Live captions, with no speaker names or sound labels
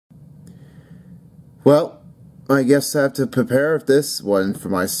Well, I guess I have to prepare this one for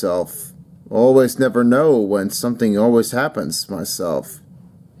myself. Always never know when something always happens to myself.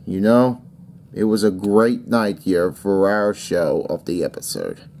 You know, it was a great night here for our show of the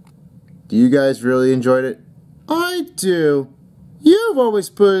episode. Do you guys really enjoyed it? I do. You've always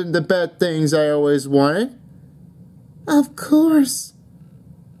put in the bad things I always wanted. Of course.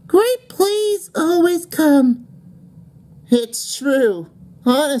 Great plays always come. It's true.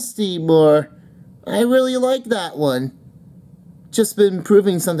 Honesty more. I really like that one. Just been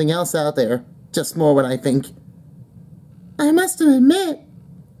proving something else out there. Just more what I think. I must admit,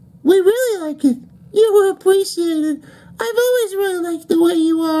 we really like it. You were appreciated. I've always really liked the way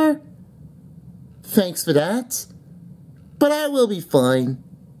you are. Thanks for that. But I will be fine.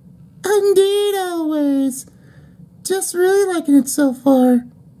 Indeed, always. Just really liking it so far.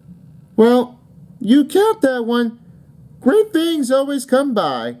 Well, you count that one. Great things always come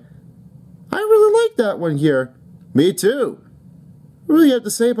by. I really like that one here. Me too. Really have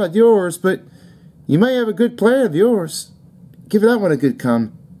to say about yours, but you may have a good plan of yours. Give that one a good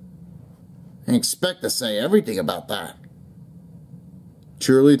come. I expect to say everything about that.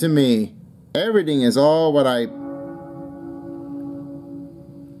 Truly to me, everything is all what I...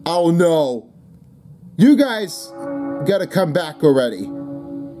 Oh no! You guys gotta come back already.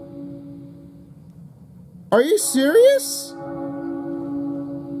 Are you serious?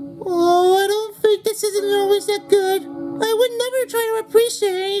 Oh, I don't think this isn't always that good. I would never try to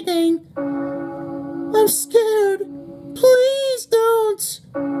appreciate anything. I'm scared. Please don't.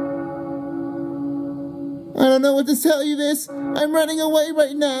 I don't know what to tell you this. I'm running away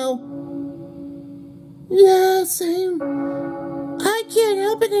right now. Yeah, same. I can't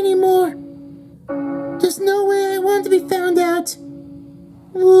help it anymore. There's no way I want to be found out.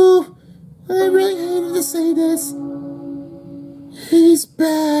 Ooh, I really hated to say this. He's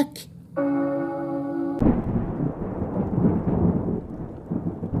back.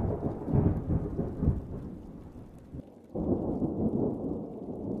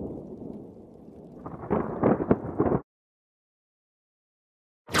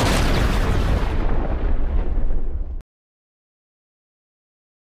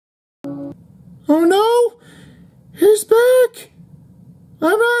 Oh no! He's back!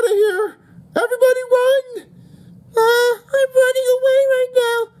 I'm out of here! Everybody run! I'm running away right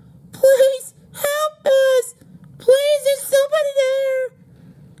now! Please, help us! Please, there's somebody there!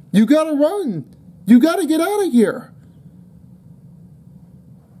 You gotta run! You gotta get out of here!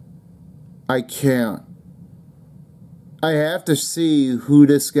 I can't. I have to see who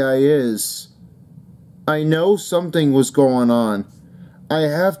this guy is. I know something was going on. I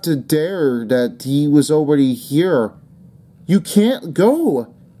have to dare that he was already here. You can't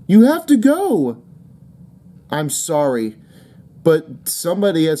go. You have to go. I'm sorry, but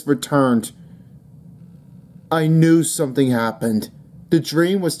somebody has returned. I knew something happened. The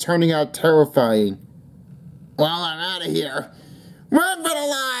dream was turning out terrifying. Well, I'm out of here. Run for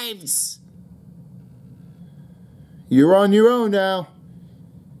the lives! You're on your own now.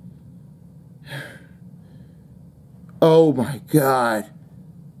 Oh my God.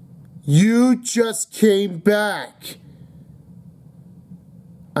 You just came back.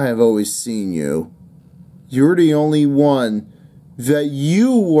 I have always seen you. You're the only one. That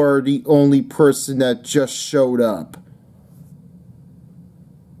you were the only person that just showed up.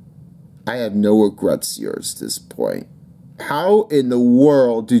 I have no regrets here at this point. How in the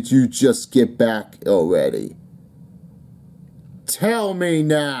world did you just get back already? Tell me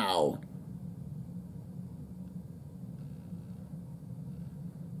now.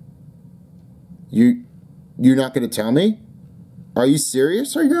 You're not going to tell me? Are you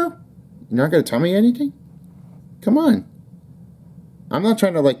serious right now? You're not going to tell me anything? Come on. I'm not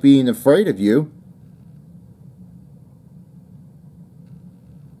trying to like being afraid of you.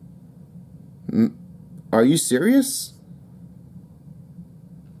 Are you serious?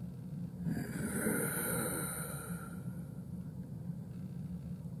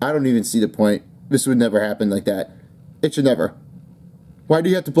 I don't even see the point. This would never happen like that. It should never. Why do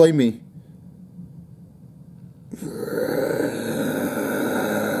you have to blame me?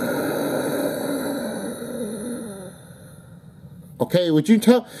 Okay, would you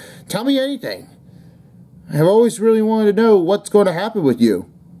tell me anything? I've always really wanted to know what's going to happen with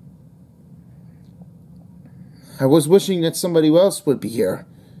you. I was wishing that somebody else would be here.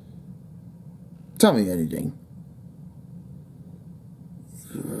 Tell me anything.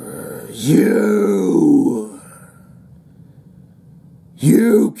 You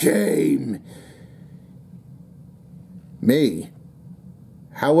came. Me?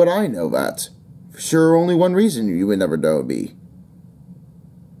 How would I know that? For sure, only one reason you would never know me.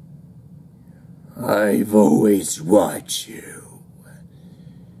 I've always watched you.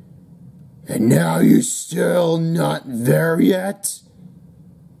 And now you're still not there yet?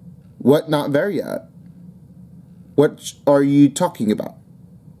 What not there yet? What are you talking about?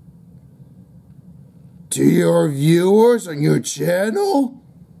 To your viewers on your channel?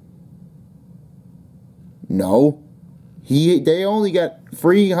 No. They only got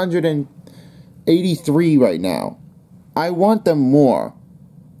 383 right now. I want them more.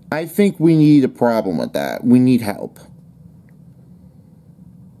 I think we need a problem with that. We need help.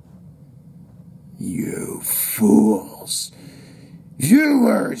 You fools.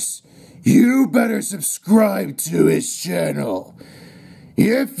 Viewers, you better subscribe to his channel.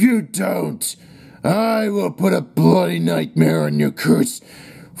 If you don't, I will put a bloody nightmare on your curse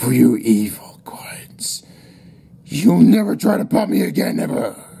for you evil ones. You'll never try to pop me again,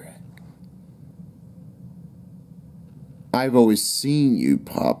 ever. I've always seen you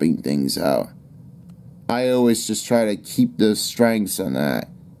popping things out. I always just try to keep the strengths on that.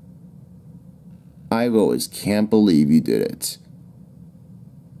 I've always can't believe you did it.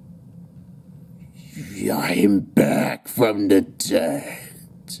 I'm back from the dead.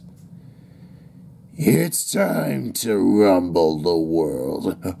 It's time to rumble the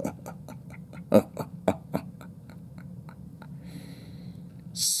world.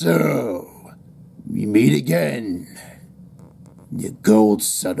 So, we meet again. You gold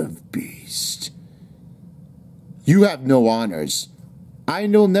son of beast. You have no honors. I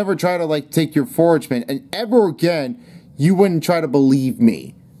will never try to, take your foragement, and ever again, you wouldn't try to believe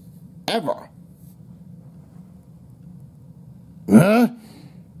me. Ever. Huh?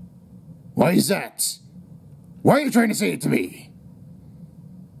 Why is that? Why are you trying to say it to me?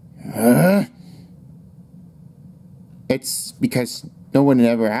 Huh? It's because no one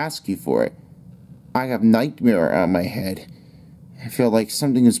ever asked you for it. I have nightmare on my head. I feel like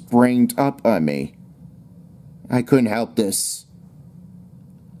something is brained up on me. I couldn't help this.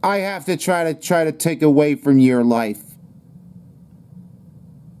 I have to try to take away from your life.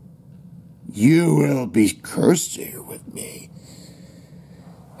 You will be cursed here with me.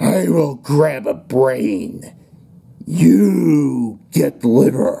 I will grab a brain. You get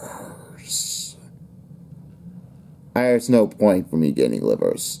livers. There's no point for me getting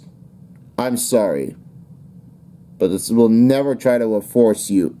livers. I'm sorry. But this will never try to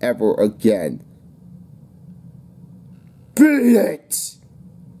force you ever again. Beat it!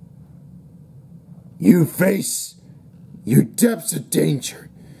 You face your depths of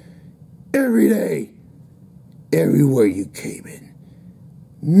danger every day, everywhere you came in.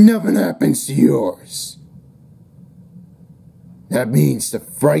 Nothing happens to yours. That means the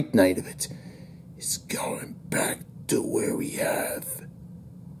Fright Night of it is going back to where we have.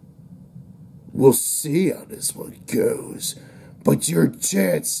 We'll see how this one goes, but your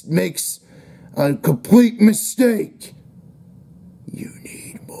chance makes a complete mistake. You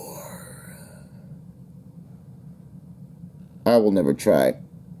need more. I will never try.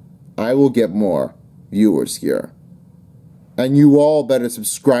 I will get more viewers here. And you all better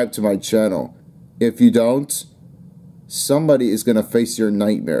subscribe to my channel. If you don't, somebody is going to face your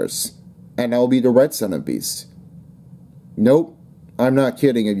nightmares. And I'll be the Red Son of Beast. Nope, I'm not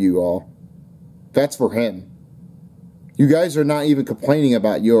kidding of you all. That's for him. You guys are not even complaining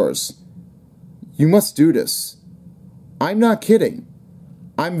about yours. You must do this. I'm not kidding.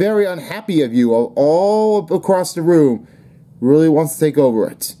 I'm very unhappy of you all across the room. Really wants to take over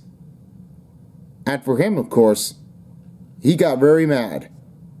it. And for him, of course, he got very mad.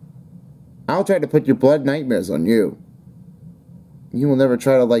 I'll try to put your blood nightmares on you. You will never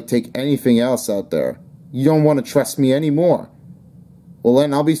try to take anything else out there. You don't want to trust me anymore. Well,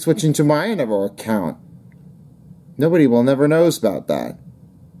 then I'll be switching to my other account. Nobody will never knows about that.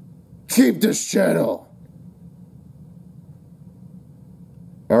 Keep this channel.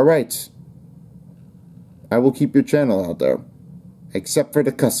 Alright. I will keep your channel out there. Except for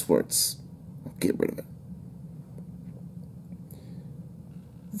the cuss words. I'll get rid of it.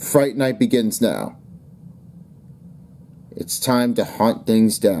 Fright Night begins now. It's time to hunt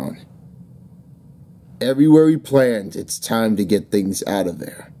things down. Everywhere we planned, it's time to get things out of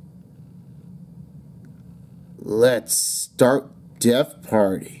there. Let's start Death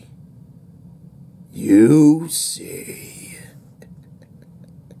Party. You see.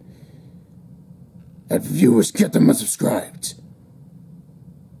 And viewers, get them unsubscribed.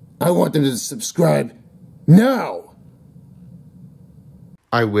 I want them to subscribe now.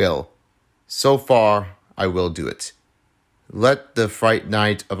 I will. So far, I will do it. Let the Fright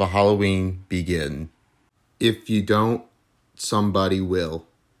Night of a Halloween begin. If you don't, somebody will.